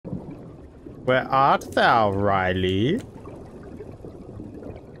Where art thou, Riley?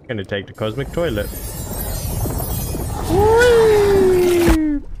 Gonna take the cosmic toilet.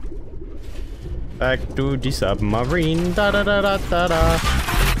 Whee! Back to the submarine. Da da da da da da.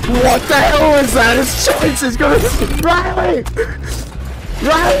 What the hell is that? His choice is gonna. Riley!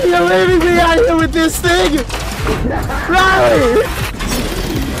 Riley, you're leaving me out here with this thing! Riley!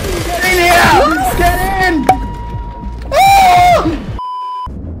 Get in here! Get in! Oh!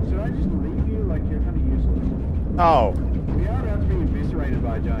 Should I just leave you? Like, you're kind of useless. Oh. We are about to be eviscerated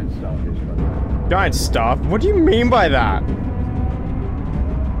by a giant starfish, but... Giant stuff? What do you mean by that? No,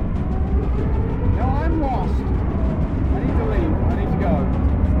 I'm lost. I need to leave. I need to go.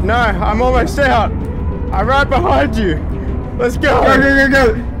 No, I'm almost out. I'm right behind you. Let's go. Go, go, go,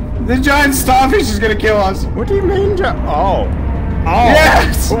 go. The giant starfish is gonna kill us. What do you mean, Oh. Oh.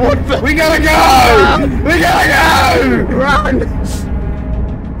 Yes! What the? We gotta go! We gotta go! Run!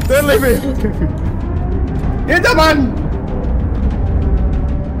 Don't leave me. Hit the button!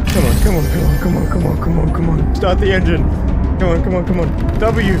 Come on, come on, come on, come on, come on, come on, come on. Start the engine. Come on, come on, come on.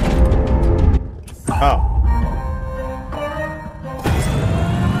 W. Oh.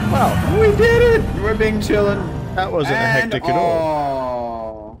 Wow, we did it! We're being chillin'. That wasn't hectic at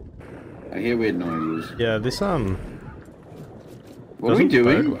all. I hear weird noises. Yeah, this What are we doesn't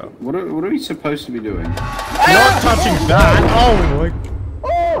doing? bode well. What are we supposed to be doing? Not touching that! Oh my...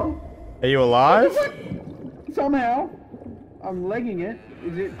 Oh! Are you alive? Somehow. I'm legging it.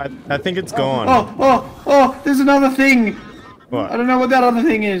 Is it? I think it's gone. Oh! There's another thing! What? I don't know what that other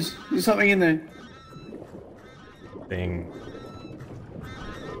thing is. There's something in there. Thing.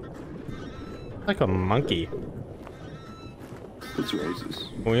 Like a monkey. It's racist.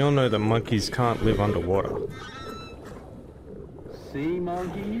 We all know that monkeys can't live underwater. Sea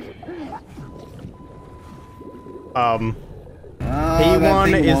monkeys?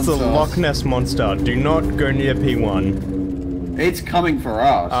 P1 is the Loch Ness Monster. Do not go near P1. It's coming for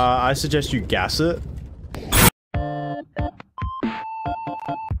us. I suggest you gas it.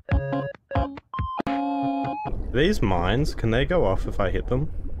 These mines, can they go off if I hit them?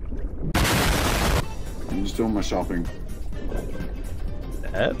 I'm just doing my shopping.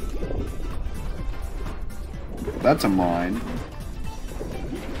 That? That's a mine.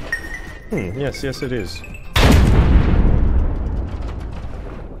 Yes, yes it is.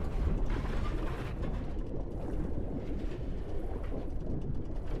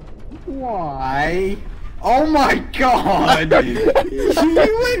 Why? Oh my god!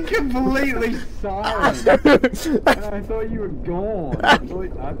 You went completely silent. And I thought you were gone. I thought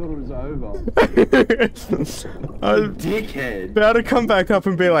it was over. I'm Dickhead. about to come back up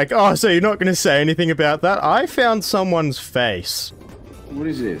and be like, oh, so you're not going to say anything about that? I found someone's face. What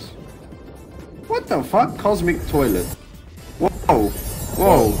is this? What the fuck? Cosmic toilet. Whoa.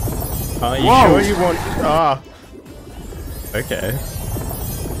 Whoa. Are you Whoa. sure you want... Ah. Okay.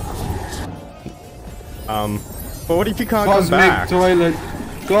 But what if you can't come back? Toilet.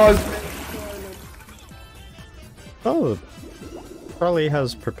 Cosmic. Oh. Probably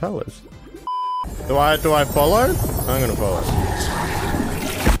has propellers. Do I follow? I'm gonna follow.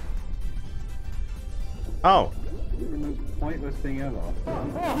 Oh. The most pointless thing ever.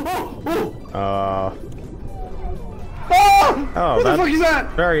 Oh, What the fuck is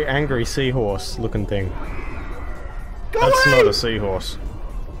that? very angry seahorse looking thing. Go That's away! not a seahorse.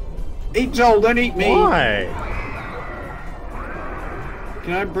 Eat Joel, don't eat me. Why?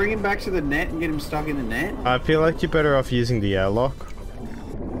 Can I bring him back to the net and get him stuck in the net? I feel like you're better off using the airlock.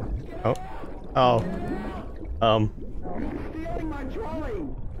 Oh. Oh. Stealing my trolley!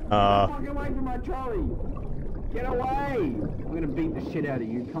 Uh. Fuck away from my trolley! Get away! I'm gonna beat the shit out of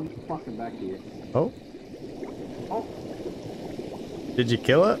you. Come fucking back here. Oh. Oh. Did you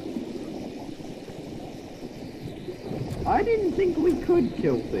kill it? I didn't think we could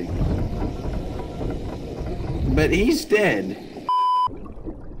kill things. But he's dead.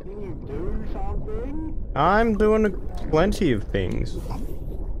 Can you do something? I'm doing plenty of things.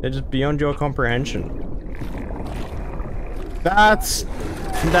 They're just beyond your comprehension. That's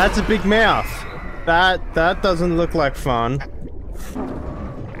a big mouth. That doesn't look like fun.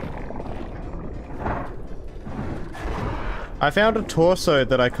 I found a torso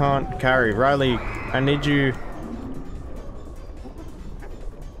that I can't carry. Riley, I need you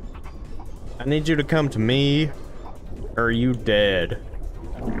to come to me, or are you dead?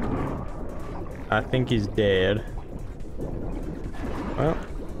 I think he's dead. Well,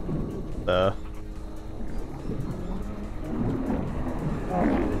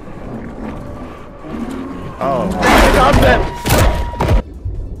 oh, stop it!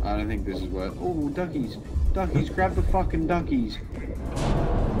 I don't think this is worth. Oh, duckies. Duckies, grab the fucking duckies.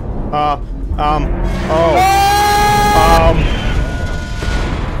 I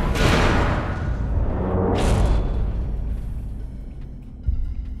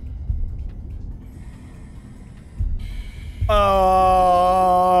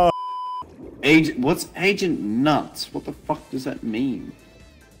Agent, what's Agent Nuts? What the fuck does that mean?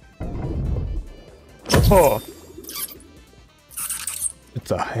 Oh. It's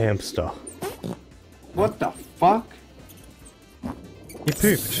a hamster. What the fuck? He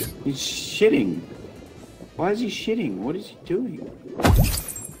pooped. He's shitting. Why is he shitting? What is he doing?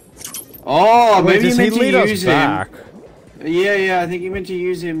 Oh, Wait, maybe you meant to use him. Back? Yeah, I think you meant to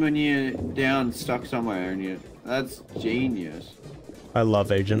use him when you're down, stuck somewhere, and you. That's genius. I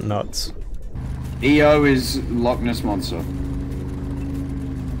love Agent Nuts. EO is Loch Ness Monster.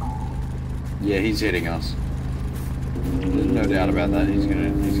 Yeah, he's hitting us. There's no doubt about that. He's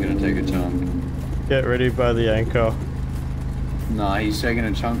gonna take a chunk. Get ready by the anchor. Nah, he's taking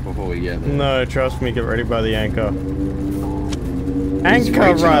a chunk before we get there. No, trust me, get ready by the anchor.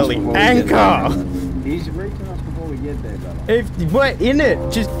 Anchor, Riley! Anchor! He's reaching us before we get there, brother. If we're in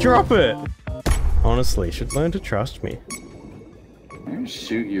it, just drop it! Honestly, you should learn to trust me. I'm gonna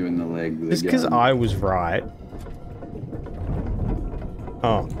shoot you in the leg with Just a because gun. I was right.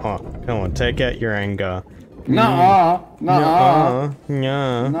 Oh, come on, take out your anger. Nuh-uh. Nuh-uh.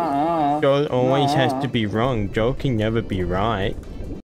 Nuh-uh. Joe always has to be wrong. Joe can never be right.